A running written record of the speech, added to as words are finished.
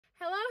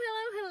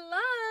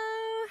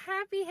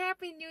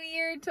Happy New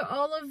Year to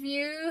all of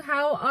you.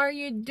 How are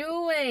you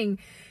doing?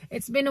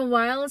 It's been a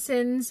while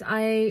since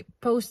I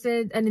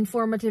posted an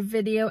informative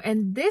video,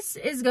 and this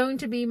is going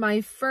to be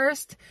my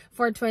first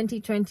for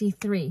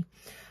 2023.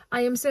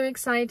 I am so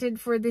excited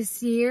for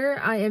this year.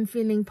 I am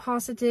feeling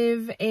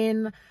positive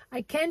and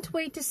I can't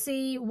wait to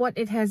see what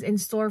it has in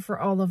store for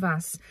all of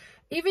us.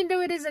 Even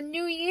though it is a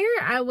new year,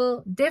 I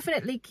will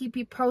definitely keep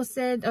you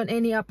posted on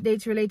any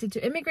updates related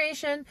to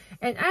immigration,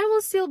 and I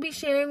will still be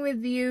sharing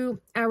with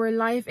you our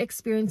life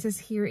experiences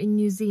here in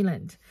New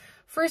Zealand.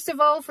 First of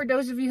all, for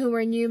those of you who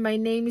are new, my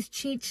name is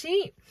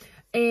Chi,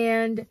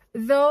 and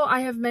though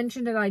I have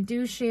mentioned that I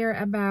do share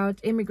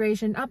about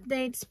immigration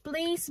updates,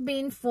 please be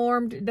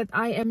informed that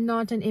I am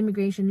not an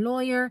immigration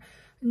lawyer,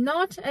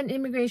 not an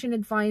immigration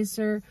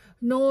advisor,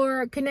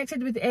 nor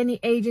connected with any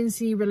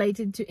agency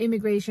related to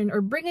immigration or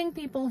bringing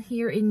people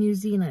here in New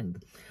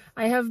Zealand.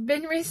 I have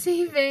been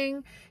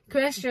receiving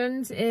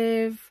questions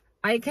if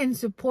I can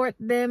support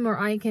them or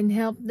I can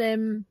help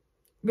them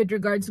with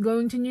regards to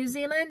going to New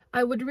Zealand.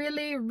 I would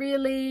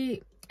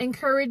really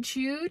encourage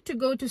you to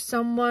go to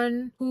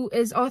someone who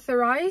is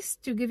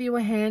authorized to give you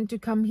a hand to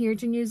come here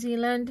to New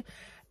Zealand.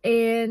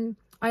 And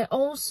I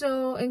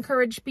also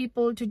encourage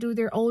people to do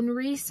their own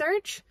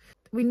research.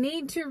 We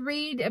need to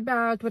read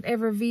about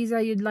whatever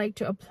visa you'd like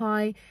to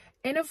apply.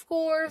 And of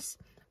course,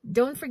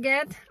 don't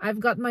forget, I've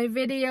got my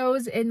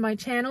videos in my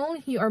channel.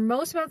 You are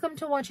most welcome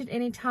to watch it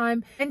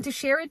anytime and to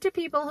share it to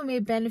people who may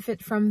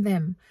benefit from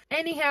them.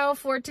 Anyhow,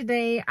 for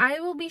today, I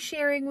will be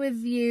sharing with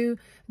you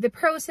the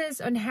process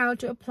on how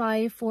to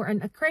apply for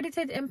an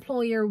accredited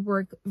employer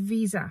work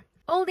visa.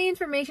 All the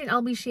information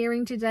I'll be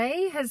sharing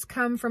today has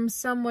come from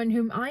someone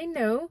whom I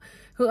know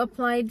who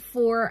applied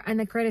for an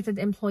accredited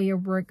employer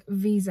work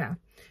visa.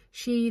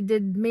 She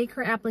did make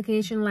her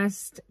application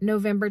last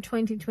November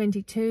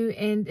 2022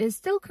 and is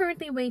still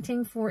currently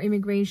waiting for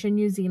Immigration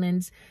New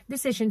Zealand's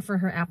decision for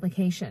her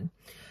application.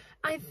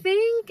 I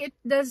think it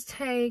does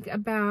take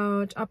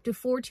about up to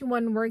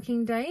 41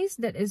 working days.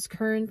 That is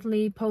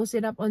currently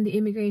posted up on the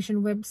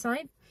immigration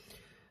website.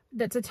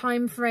 That's a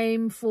time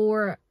frame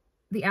for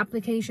the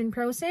application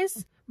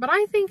process. But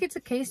I think it's a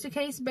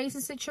case-to-case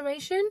basis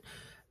situation,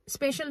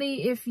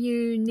 especially if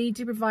you need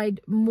to provide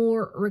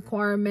more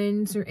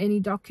requirements or any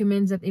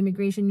documents that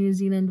Immigration New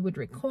Zealand would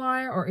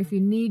require, or if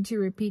you need to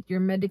repeat your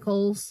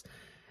medicals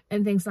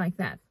and things like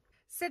that.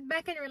 Sit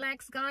back and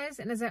relax, guys,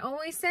 and as I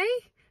always say,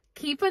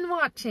 keep on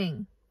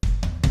watching.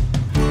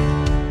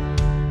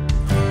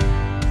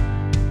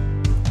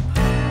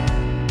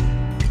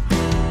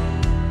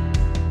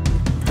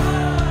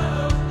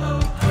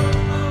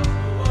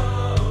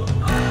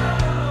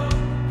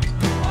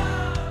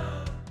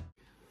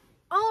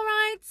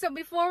 So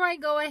before I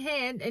go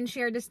ahead and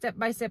share the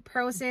step-by-step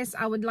process,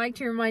 I would like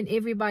to remind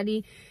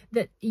everybody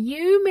that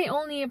you may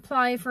only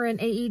apply for an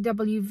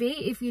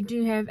AEWV if you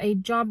do have a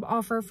job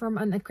offer from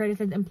an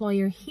accredited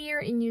employer here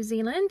in New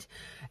Zealand.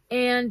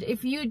 And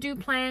if you do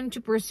plan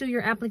to pursue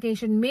your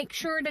application, make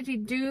sure that you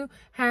do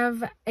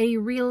have a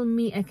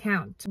RealMe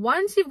account.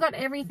 Once you've got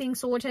everything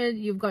sorted,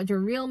 you've got your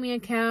RealMe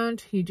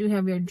account, you do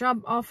have your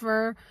job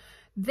offer,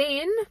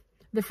 then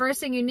the first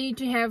thing you need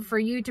to have for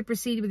you to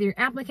proceed with your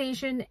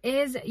application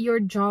is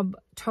your job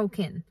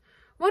token.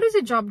 What is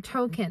a job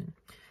token?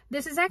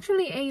 This is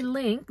actually a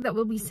link that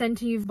will be sent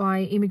to you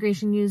by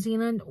Immigration New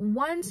Zealand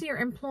once your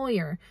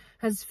employer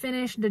has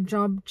finished the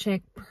job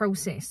check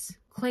process.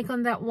 Click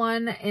on that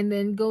one and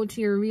then go to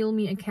your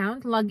RealMe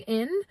account, log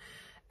in.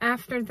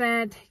 After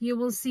that, you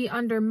will see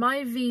under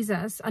My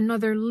Visas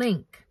another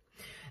link.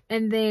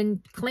 And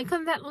then click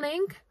on that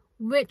link,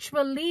 which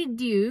will lead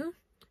you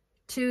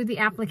to the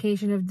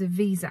application of the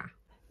visa.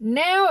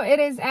 Now it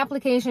is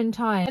application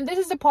time, and this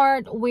is the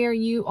part where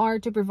you are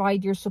to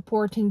provide your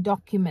supporting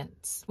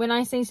documents. When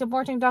I say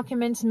supporting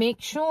documents,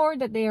 make sure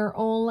that they are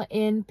all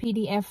in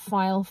PDF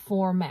file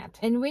format.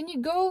 And when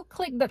you go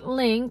click that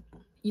link,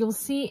 you'll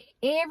see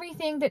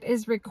everything that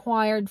is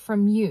required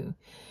from you.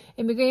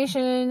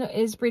 Immigration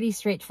is pretty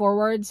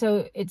straightforward,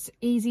 so it's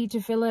easy to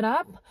fill it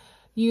up.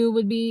 You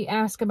would be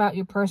asked about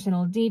your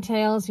personal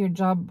details, your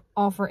job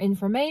offer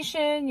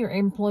information, your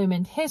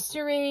employment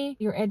history,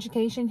 your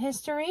education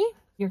history,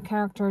 your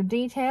character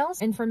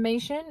details,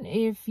 information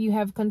if you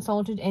have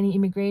consulted any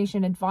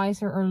immigration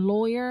advisor or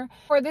lawyer.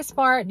 For this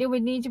part, you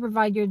would need to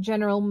provide your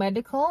general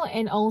medical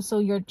and also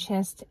your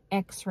chest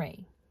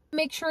x-ray.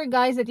 Make sure,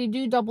 guys, that you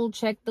do double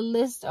check the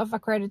list of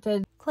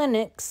accredited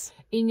clinics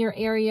in your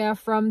area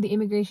from the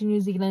Immigration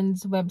New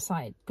Zealand's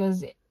website,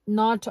 because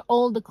not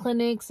all the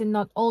clinics and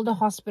not all the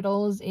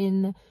hospitals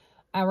in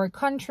our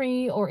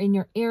country or in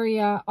your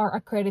area are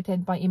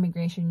accredited by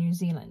Immigration New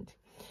Zealand.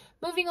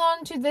 Moving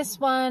on to this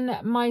one,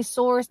 my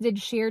source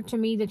did share to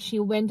me that she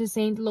went to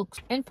St. Luke's,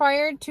 and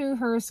prior to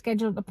her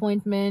scheduled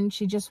appointment,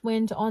 she just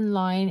went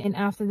online, and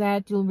after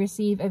that, you'll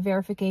receive a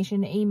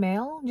verification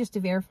email just to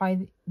verify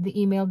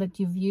the email that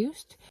you've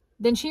used.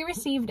 Then she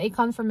received a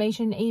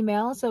confirmation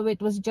email, so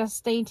it was just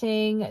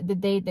stating the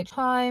date, the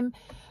time,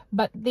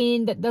 but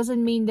then that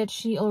doesn't mean that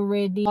she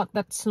already got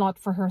that slot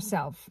for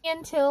herself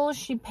until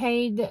she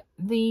paid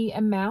the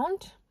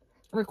amount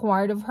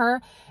required of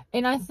her.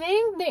 And I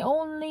think they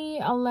only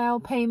allow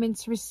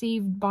payments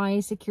received by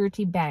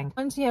Security Bank.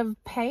 Once you have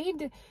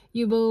paid,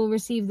 you will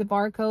receive the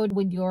barcode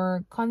with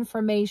your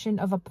confirmation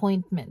of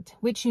appointment,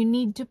 which you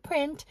need to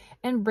print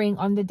and bring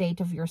on the date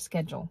of your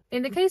schedule.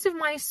 In the case of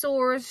my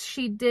source,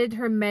 she did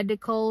her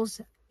medicals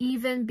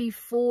even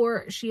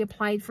before she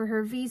applied for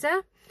her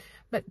visa.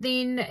 But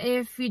then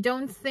if you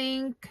don't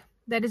think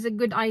that is a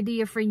good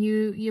idea for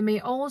you, you may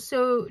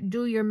also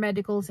do your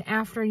medicals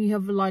after you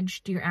have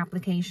lodged your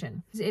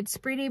application. It's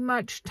pretty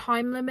much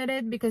time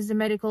limited because the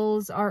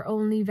medicals are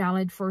only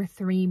valid for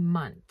 3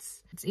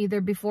 months. It's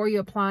either before you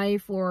apply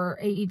for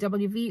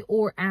AEWV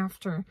or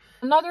after.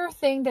 Another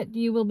thing that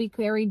you will be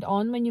queried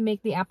on when you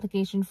make the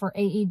application for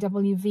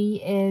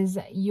AEWV is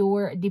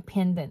your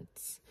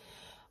dependents.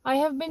 I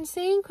have been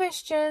seeing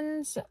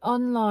questions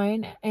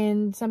online,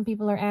 and some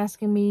people are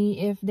asking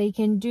me if they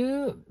can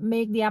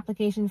make the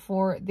application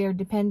for their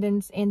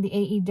dependents and the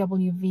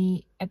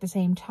AEWV at the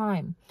same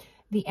time.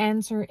 The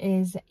answer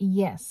is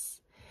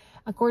yes.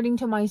 According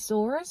to my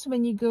source,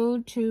 when you go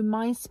to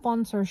My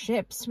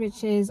Sponsorships,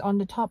 which is on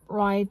the top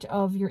right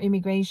of your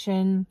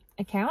immigration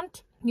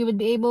account, you would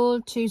be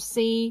able to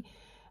see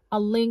a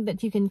link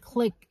that you can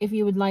click if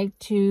you would like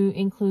to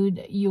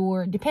include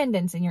your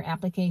dependents in your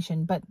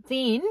application. But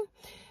then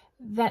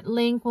that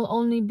link will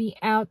only be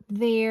out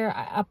there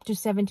up to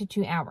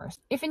 72 hours.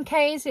 If in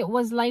case it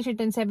was later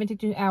than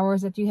 72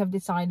 hours that you have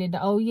decided,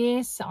 oh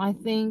yes, I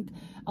think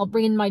I'll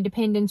bring in my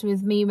dependents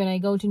with me when I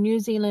go to New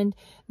Zealand,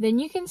 then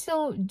you can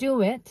still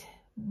do it,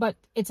 but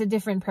it's a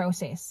different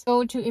process.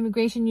 Go to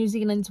Immigration New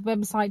Zealand's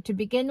website to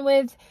begin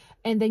with,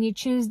 and then you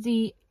choose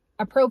the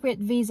appropriate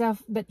visa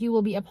that you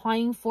will be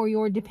applying for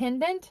your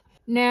dependent.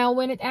 Now,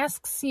 when it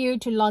asks you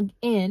to log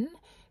in,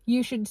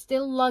 you should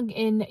still log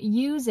in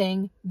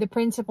using the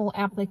principal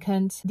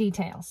applicant's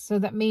details. So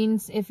that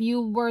means if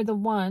you were the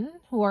one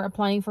who are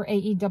applying for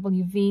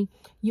AEWV,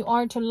 you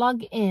are to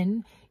log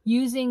in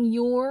using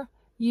your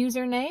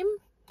username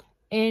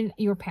and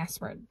your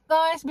password.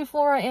 Guys,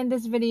 before I end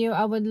this video,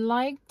 I would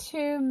like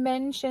to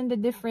mention the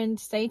different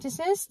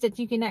statuses that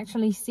you can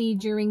actually see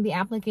during the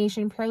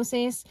application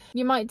process.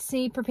 You might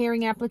see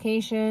preparing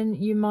application,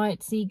 you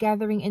might see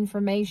gathering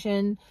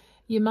information,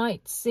 you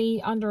might see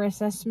under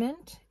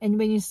assessment. And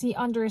when you see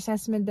under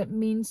assessment, that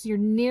means you're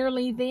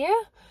nearly there.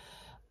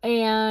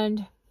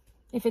 And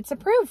if it's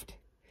approved.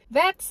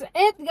 That's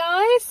it,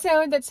 guys.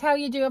 So that's how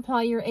you do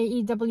apply your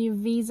AEW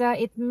visa.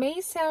 It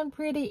may sound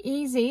pretty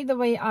easy the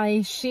way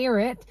I share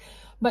it,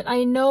 but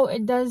I know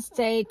it does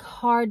take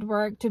hard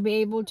work to be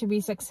able to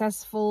be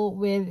successful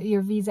with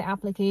your visa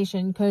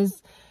application,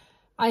 because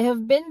I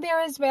have been there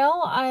as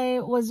well. I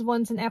was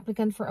once an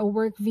applicant for a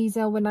work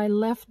visa when I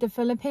left the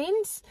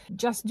Philippines.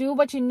 Just do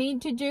what you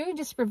need to do.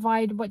 Just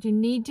provide what you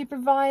need to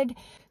provide.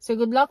 So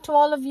good luck to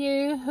all of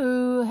you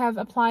who have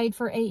applied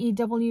for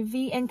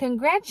AEWV, and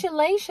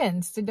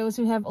congratulations to those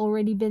who have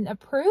already been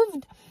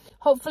approved.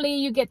 Hopefully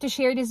you get to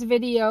share this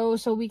video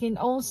so we can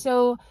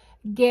also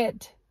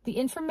get the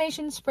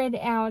information spread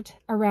out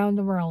around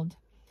the world.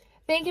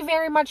 Thank you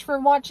very much for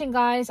watching,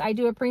 guys. I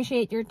do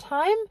appreciate your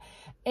time,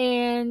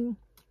 and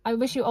I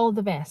wish you all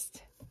the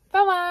best.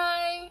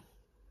 Bye-bye!